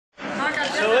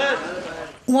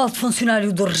Um alto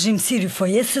funcionário do regime sírio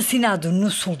foi assassinado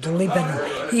no sul do Líbano.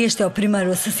 Este é o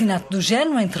primeiro assassinato do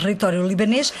género em território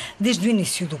libanês desde o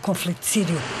início do conflito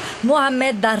sírio.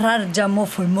 Mohammad Darrar Jamo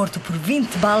foi morto por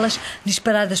 20 balas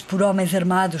disparadas por homens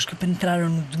armados que penetraram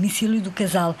no domicílio do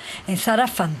casal em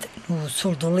Sarafand, no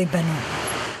sul do Líbano.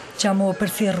 Jamo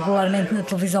aparecia regularmente na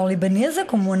televisão libanesa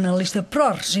como um analista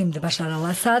pró-regime de Bashar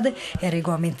Al-Assad. Era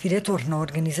igualmente diretor na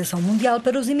Organização Mundial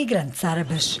para os Imigrantes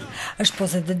Árabes. A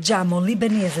esposa de Jamo,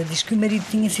 libanesa, diz que o marido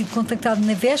tinha sido contactado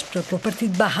na véspera pelo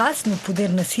partido Baas, no poder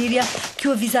na Síria, que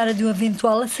o avisara de um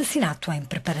eventual assassinato em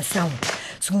preparação.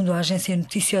 Segundo a agência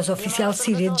notícias oficial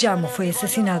síria, Jamo foi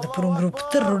assassinado por um grupo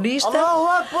terrorista.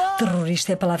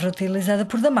 Terrorista é a palavra utilizada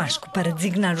por Damasco para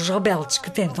designar os rebeldes que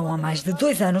tentam há mais de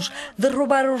 2 anos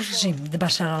derrubar o regime de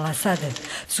Bashar Al-Assad.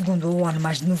 Segundo a ONU,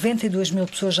 mais de 92 mil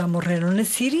pessoas já morreram na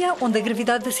Síria, onde a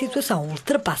gravidade da situação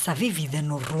ultrapassa a vivida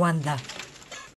no Ruanda.